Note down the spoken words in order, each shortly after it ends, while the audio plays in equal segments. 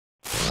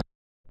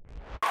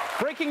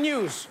Breaking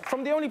news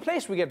from the only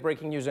place we get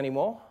breaking news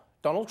anymore,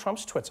 Donald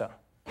Trump's Twitter.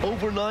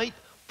 Overnight,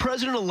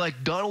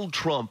 President-elect Donald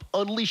Trump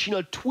unleashing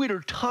a Twitter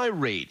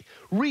tirade,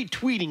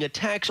 retweeting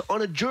attacks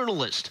on a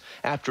journalist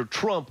after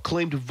Trump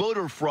claimed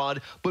voter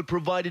fraud but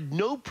provided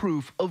no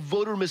proof of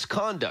voter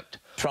misconduct.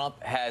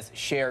 Trump has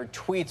shared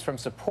tweets from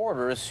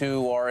supporters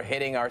who are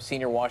hitting our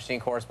senior Washington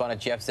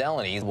correspondent Jeff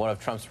Zeleny. One of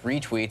Trump's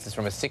retweets is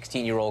from a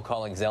 16-year-old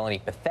calling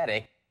Zeleny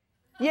pathetic.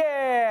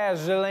 Yeah,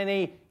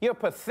 Zeleny, you're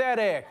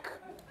pathetic.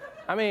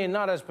 I mean,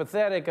 not as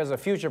pathetic as a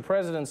future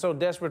president so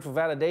desperate for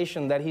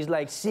validation that he's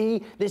like,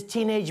 see, this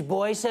teenage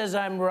boy says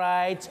I'm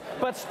right,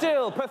 but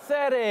still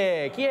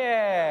pathetic,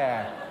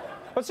 yeah.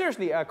 But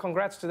seriously,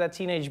 congrats to that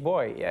teenage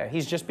boy. Yeah,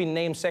 he's just been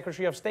named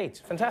Secretary of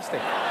State.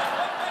 Fantastic.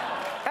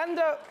 And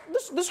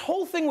this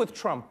whole thing with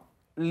Trump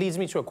leads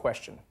me to a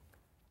question.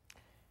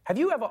 Have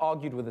you ever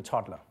argued with a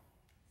toddler?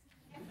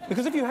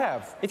 Because if you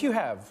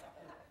have,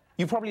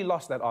 you probably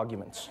lost that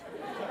argument.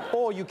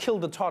 Or you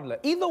killed the toddler.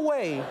 Either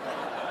way,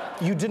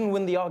 you didn't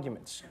win the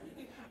argument.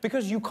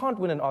 Because you can't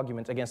win an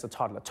argument against a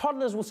toddler.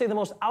 Toddlers will say the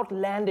most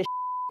outlandish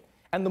shit,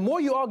 and the more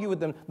you argue with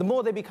them, the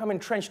more they become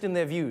entrenched in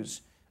their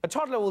views. A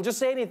toddler will just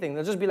say anything.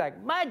 They'll just be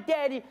like, my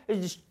daddy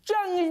is the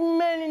strongest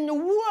man in the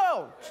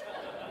world.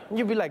 And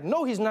you'll be like,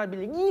 no, he's not.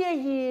 Be like, yeah,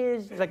 he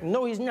is. He's like,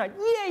 no, he's not.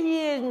 Yeah,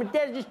 he is. My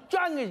dad's the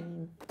strongest.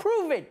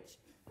 Prove it.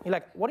 You're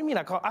like, what do you mean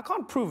I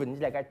can't prove it? And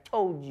he's like, I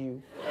told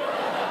you.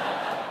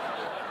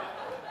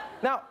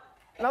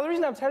 Now, the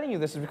reason I'm telling you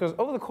this is because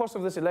over the course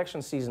of this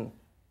election season,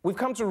 we've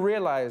come to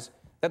realize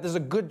that there's a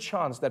good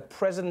chance that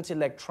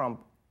President-elect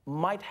Trump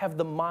might have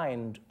the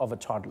mind of a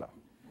toddler.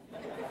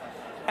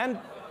 And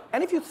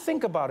if you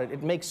think about it,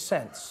 it makes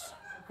sense.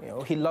 You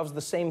know, he loves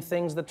the same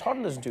things that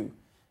toddlers do. You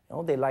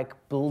know, they like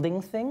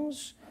building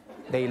things,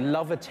 they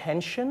love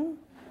attention,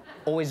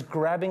 always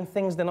grabbing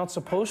things they're not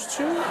supposed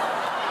to,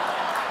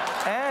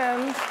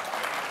 and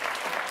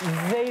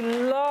they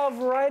love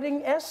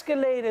riding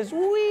escalators.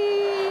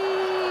 Whee!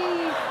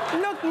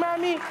 Look,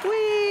 mommy,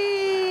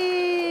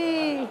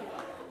 whee!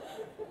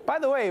 By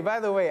the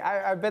way,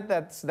 I bet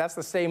that's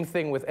the same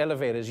thing with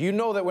elevators. You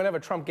know that whenever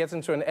Trump gets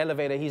into an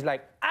elevator, he's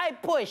like, I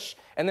push,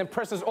 and then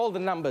presses all the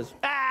numbers.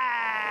 Ah!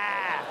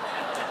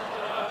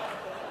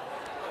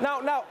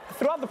 Now,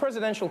 throughout the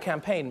presidential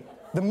campaign,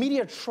 the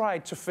media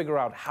tried to figure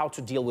out how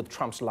to deal with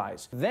Trump's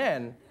lies.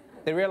 Then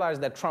they realized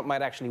that Trump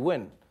might actually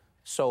win.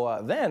 So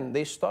then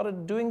they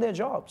started doing their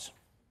jobs.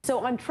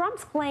 So on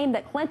Trump's claim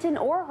that Clinton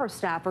or her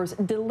staffers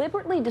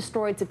deliberately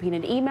destroyed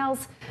subpoenaed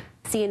emails,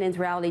 CNN's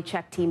reality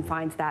check team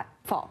finds that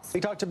false. We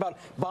talked about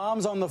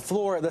bombs on the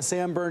floor at the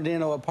San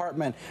Bernardino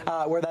apartment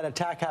where that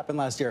attack happened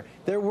last year.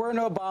 There were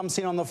no bombs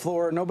seen on the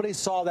floor. Nobody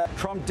saw that.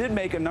 Trump did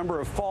make a number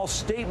of false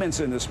statements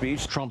in the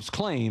speech. Trump's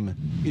claim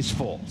is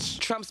false.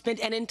 Trump spent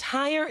an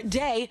entire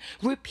day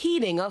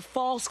repeating a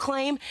false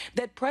claim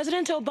that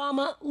President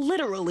Obama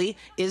literally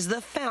is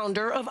the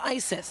founder of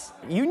ISIS.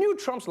 You knew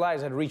Trump's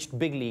lies had reached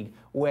big league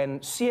when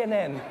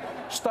CNN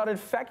started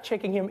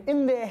fact-checking him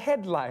in their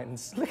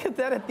headlines. Look at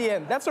that at the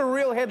end. That's a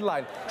real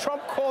headline.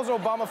 Trump calls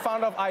Obama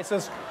founder of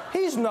ISIS.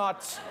 He's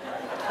not.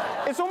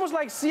 It's almost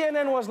like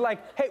CNN was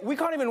like, hey, we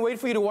can't even wait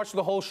for you to watch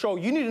the whole show.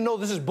 You need to know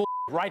this is bull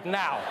right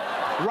now.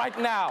 Right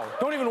now.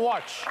 Don't even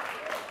watch.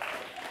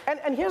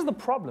 And here's the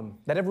problem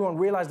that everyone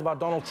realized about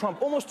Donald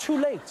Trump almost too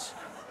late.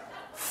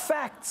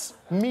 Facts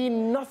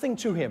mean nothing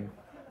to him.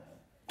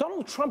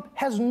 Donald Trump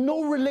has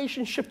no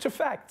relationship to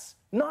facts.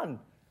 None.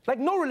 Like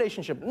no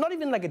relationship. Not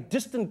even like a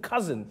distant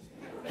cousin.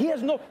 He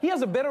has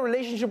a better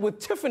relationship with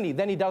Tiffany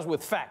than he does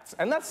with facts.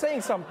 And that's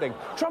saying something.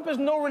 Trump has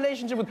no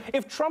relationship with...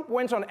 If Trump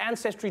went on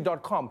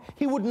Ancestry.com,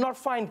 he would not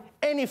find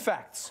any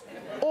facts.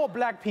 Or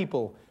black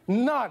people.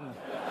 None.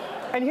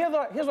 And here's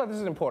why this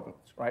is important,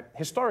 right?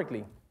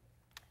 Historically,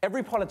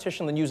 every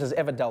politician the news has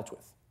ever dealt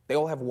with, they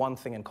all have one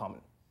thing in common.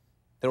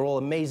 They're all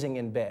amazing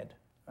in bed.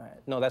 Right?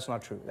 No, that's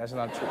not true. That's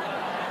not true.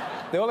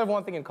 They all have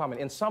one thing in common.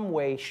 In some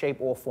way, shape,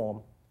 or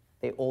form,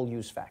 they all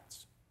use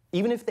facts.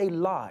 Even if they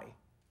lie,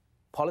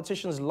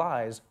 politicians'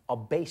 lies are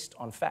based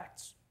on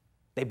facts.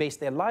 They base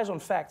their lies on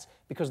facts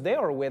because they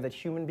are aware that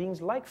human beings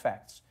like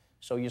facts.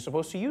 So you're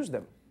supposed to use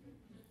them.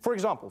 For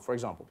example,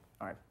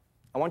 all right,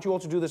 I want you all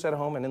to do this at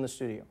home and in the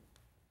studio.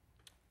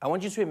 I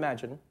want you to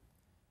imagine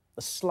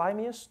the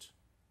slimiest,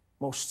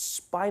 most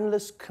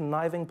spineless,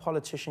 conniving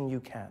politician you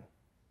can.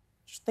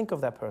 Just think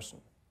of that person.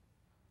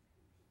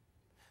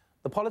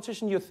 The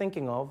politician you're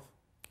thinking of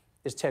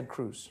is Ted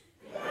Cruz.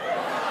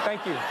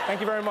 Thank you. Thank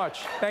you very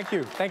much. Thank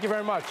you. Thank you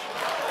very much.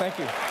 Thank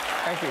you.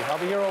 Thank you. I'll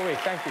be here all week.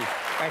 Thank you.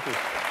 Thank you.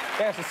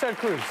 Yes, it's Ted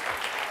Cruz.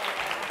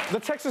 The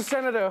Texas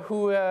senator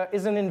who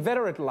is an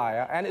inveterate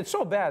liar, and it's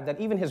so bad that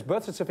even his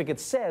birth certificate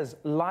says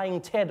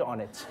Lying Ted on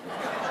it.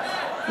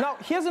 Now,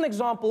 here's an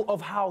example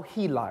of how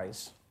he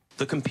lies.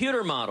 The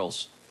computer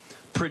models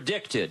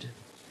predicted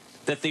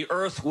that the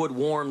Earth would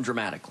warm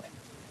dramatically.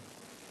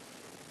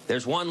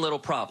 There's one little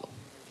problem.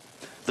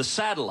 The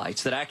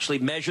satellites that actually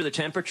measure the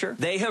temperature,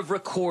 they have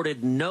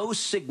recorded no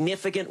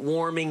significant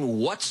warming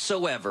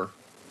whatsoever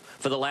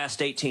for the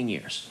last 18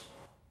 years.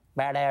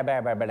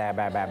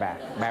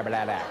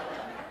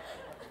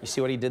 You see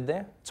what he did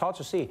there? It's hard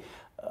to see.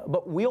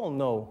 But we all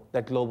know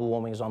that global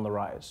warming is on the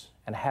rise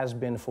and has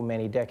been for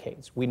many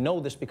decades. We know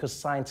this because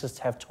scientists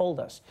have told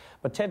us.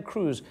 But Ted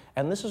Cruz,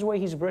 and this is where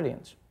he's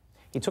brilliant,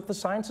 he took the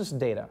scientists'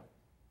 data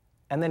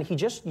and then he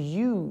just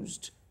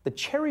used the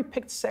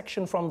cherry-picked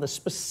section from the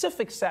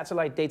specific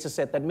satellite data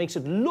set that makes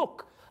it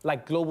look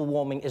like global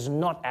warming is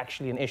not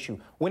actually an issue,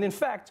 when in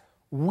fact,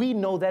 we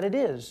know that it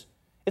is.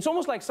 It's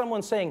almost like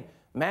someone saying,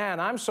 man,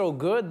 I'm so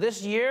good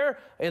this year,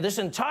 this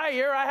entire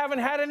year, I haven't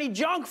had any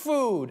junk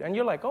food. And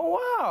you're like, oh,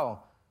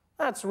 wow,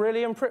 that's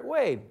really impressive.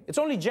 Wait, it's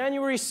only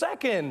January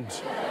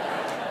 2nd.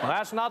 Well,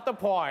 that's not the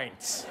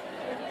point.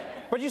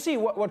 But you see,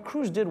 what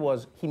Cruz did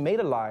was he made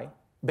a lie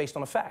based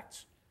on a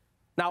fact.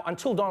 Now,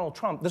 until Donald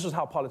Trump, this is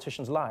how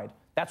politicians lied.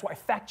 That's why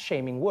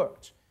fact-shaming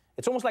worked.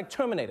 It's almost like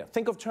Terminator.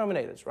 Think of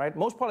Terminators, right?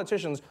 Most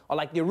politicians are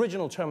like the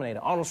original Terminator,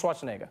 Arnold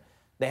Schwarzenegger.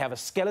 They have a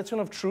skeleton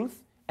of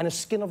truth and a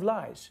skin of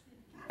lies.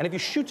 And if you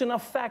shoot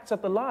enough facts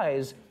at the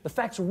lies, the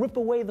facts rip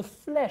away the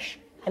flesh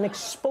and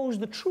expose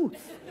the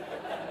truth.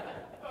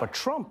 But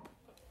Trump,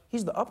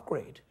 he's the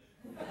upgrade.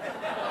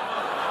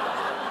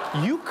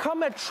 You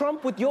come at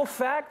Trump with your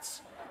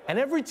facts, and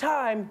every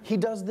time he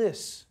does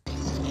this.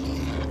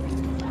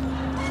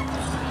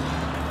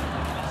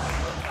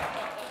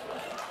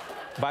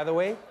 By the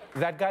way,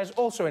 that guy's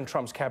also in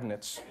Trump's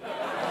cabinets.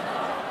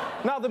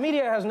 Now, the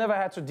media has never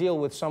had to deal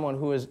with someone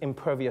who is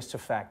impervious to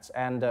facts,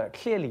 and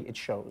clearly it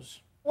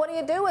shows. What do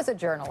you do as a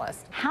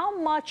journalist? How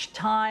much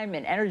time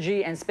and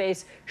energy and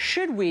space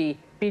should we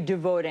be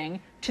devoting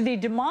to the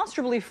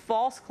demonstrably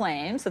false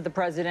claims that the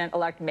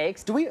president-elect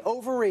makes? Do we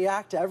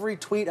overreact to every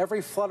tweet,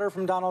 every flutter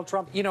from Donald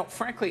Trump? You know,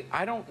 frankly,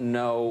 I don't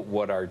know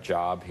what our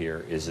job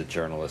here is as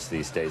journalists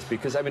these days,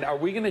 because, I mean, are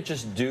we going to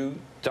just do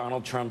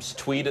Donald Trump's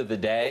tweet of the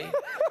day?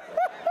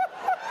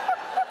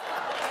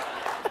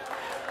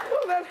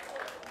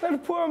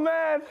 That poor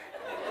man.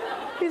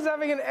 He's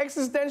having an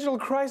existential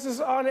crisis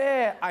on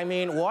air. I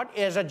mean, what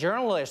is a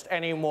journalist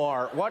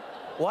anymore?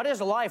 What is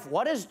life?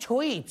 What is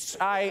tweets?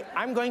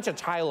 I'm going to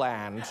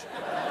Thailand.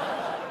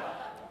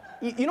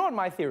 You know what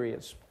my theory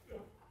is?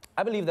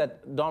 I believe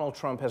that Donald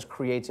Trump has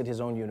created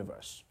his own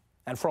universe.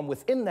 And from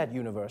within that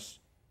universe,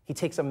 he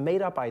takes a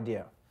made-up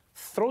idea,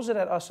 throws it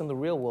at us in the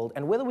real world,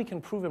 and whether we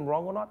can prove him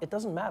wrong or not, it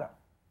doesn't matter.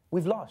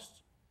 We've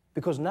lost.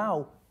 Because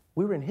now,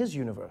 we're in his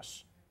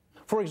universe.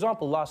 For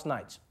example, last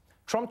night,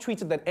 Trump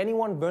tweeted that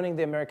anyone burning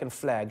the American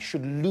flag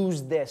should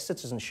lose their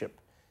citizenship.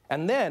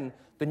 And then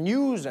the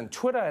news and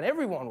Twitter and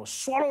everyone was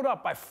swallowed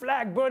up by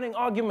flag-burning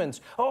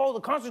arguments. Oh,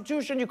 the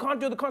Constitution, you can't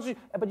do the Constitution.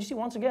 But you see,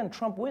 once again,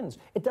 Trump wins.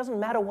 It doesn't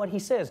matter what he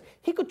says.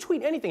 He could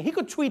tweet anything. He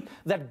could tweet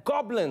that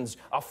goblins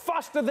are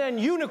faster than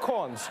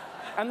unicorns.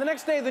 And the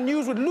next day, the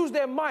news would lose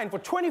their mind. For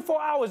 24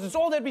 hours, it's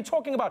all they'd be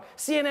talking about.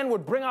 CNN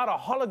would bring out a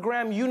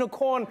hologram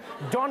unicorn.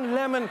 Don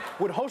Lemon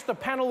would host a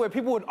panel where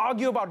people would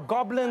argue about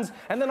goblins.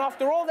 And then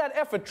after all that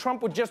effort,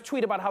 Trump would just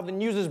tweet about how the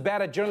news is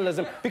bad at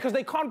journalism because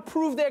they can't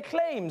prove their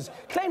claims.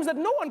 Claims that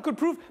no one could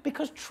prove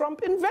because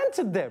Trump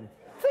invented them.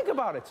 Think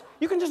about it.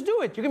 You can just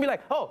do it. You can be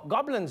like, oh,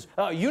 goblins,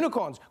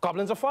 unicorns,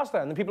 goblins are faster.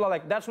 And then people are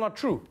like, that's not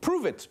true.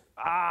 Prove it.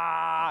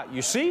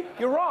 You see?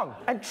 You're wrong.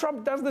 And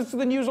Trump does this to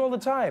the news all the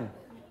time.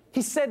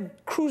 He said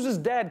Cruz's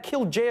dad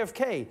killed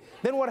JFK.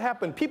 Then what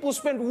happened? People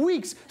spent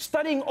weeks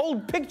studying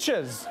old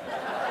pictures.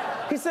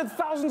 He said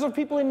thousands of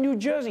people in New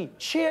Jersey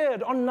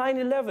cheered on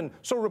 9/11.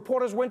 So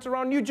reporters went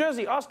around New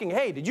Jersey asking,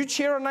 hey, did you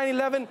cheer on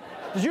 9/11?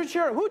 Did you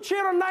cheer? Who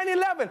cheered on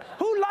 9/11?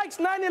 Who likes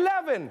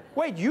 9/11?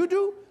 Wait, you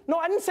do? No,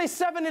 I didn't say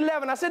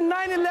 7/11. I said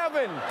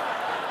 9/11.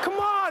 Come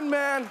on,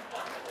 man.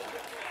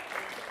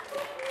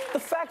 The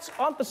facts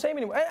aren't the same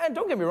anymore. And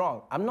don't get me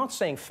wrong. I'm not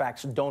saying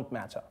facts don't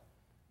matter.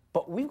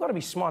 But we've got to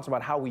be smart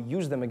about how we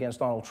use them against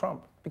Donald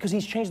Trump because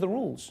he's changed the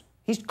rules.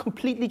 He's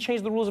completely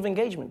changed the rules of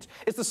engagement.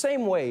 It's the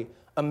same way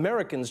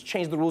Americans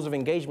changed the rules of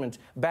engagement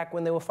back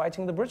when they were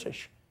fighting the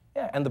British.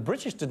 Yeah, and the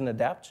British didn't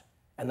adapt,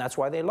 and that's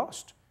why they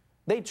lost.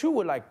 They too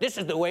were like, this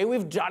is the way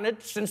we've done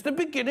it since the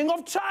beginning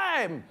of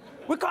time.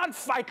 We can't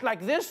fight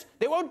like this.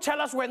 They won't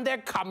tell us when they're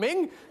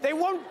coming. They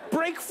won't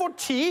break for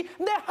tea.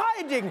 They're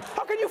hiding.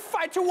 How can you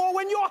fight a war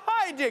when you're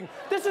hiding?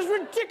 This is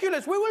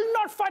ridiculous. We will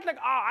not fight like,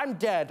 I'm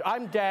dead.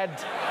 I'm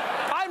dead.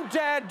 I'm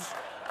dead.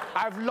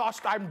 I've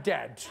lost. I'm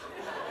dead.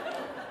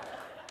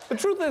 The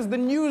truth is, the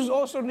news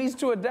also needs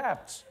to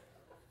adapt.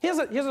 Here's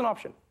an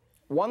option.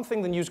 One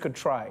thing the news could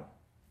try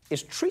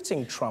is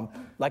treating Trump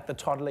like the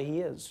toddler he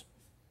is.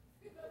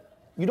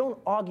 You don't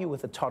argue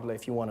with a toddler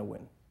if you want to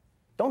win.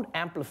 Don't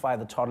amplify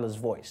the toddler's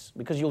voice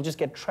because you'll just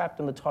get trapped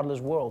in the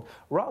toddler's world.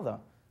 Rather,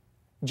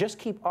 just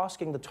keep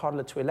asking the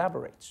toddler to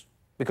elaborate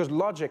because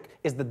logic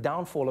is the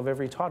downfall of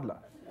every toddler.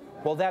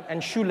 Well, that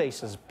and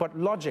shoelaces, but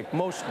logic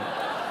mostly.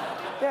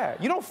 Yeah,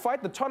 you don't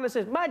fight. The toddler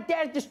says, my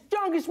dad's the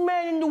strongest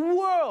man in the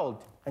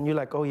world. And you're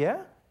like, oh,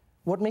 yeah?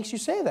 What makes you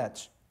say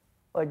that?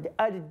 Or the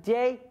other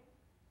day,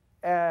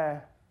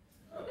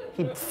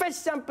 he fetched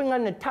something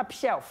on the top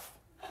shelf.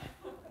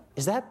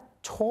 Is that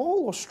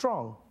tall or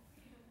strong?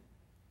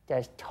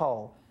 That's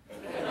tall.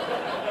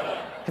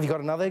 Have you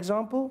got another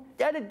example?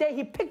 The other day,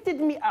 he picked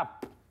me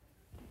up.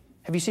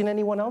 Have you seen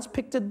anyone else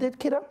pick that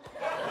kid up?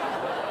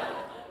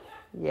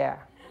 Yeah.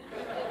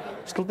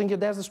 Still think your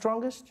dad's the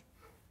strongest?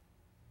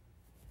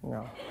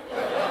 No.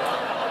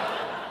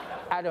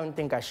 I don't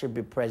think I should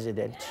be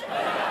president.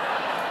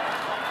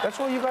 That's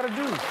all you gotta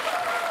do.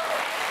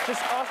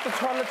 Just ask the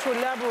toddler to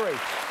elaborate.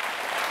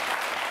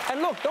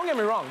 And look, don't get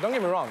me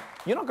wrong.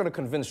 You're not gonna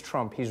convince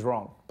Trump he's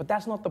wrong. But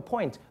that's not the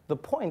point. The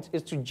point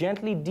is to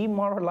gently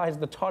demoralize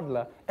the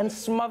toddler and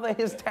smother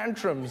his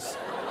tantrums.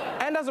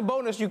 And as a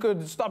bonus, you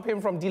could stop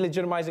him from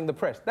delegitimizing the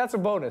press. That's a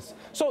bonus.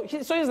 So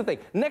here's the thing.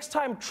 Next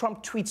time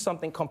Trump tweets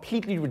something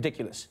completely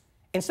ridiculous,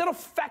 instead of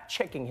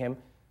fact-checking him,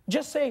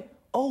 just say,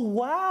 "Oh,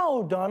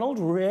 wow, Donald,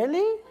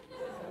 really?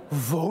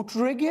 Vote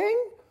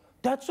rigging?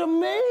 That's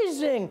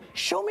amazing.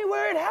 Show me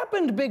where it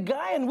happened, big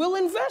guy, and we'll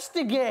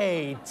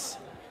investigate."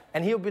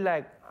 And he'll be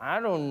like, "I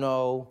don't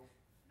know."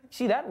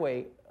 See, that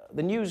way,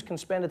 the news can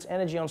spend its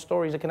energy on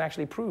stories it can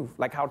actually prove,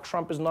 like how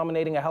Trump is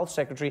nominating a health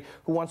secretary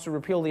who wants to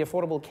repeal the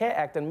Affordable Care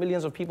Act and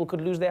millions of people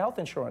could lose their health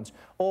insurance.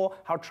 Or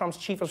how Trump's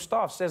chief of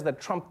staff says that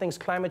Trump thinks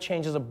climate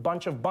change is a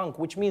bunch of bunk,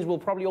 which means we'll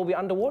probably all be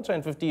underwater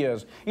in 50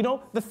 years. You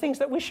know, the things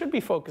that we should be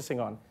focusing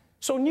on.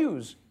 So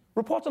news,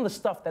 reports on the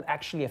stuff that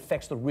actually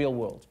affects the real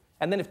world.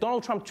 And then if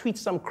Donald Trump tweets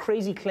some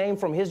crazy claim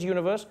from his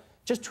universe,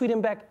 just tweet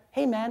him back,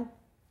 "Hey man,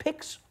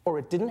 pics or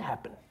it didn't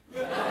happen."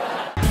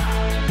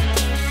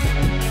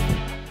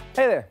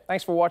 Hey there,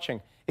 thanks for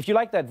watching. If you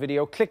like that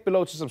video, click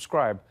below to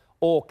subscribe,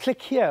 or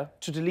click here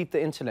to delete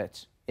the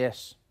internet.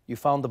 Yes, you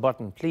found the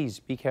button. Please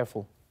be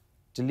careful.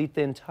 Delete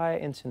the entire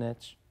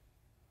internet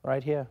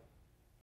right here.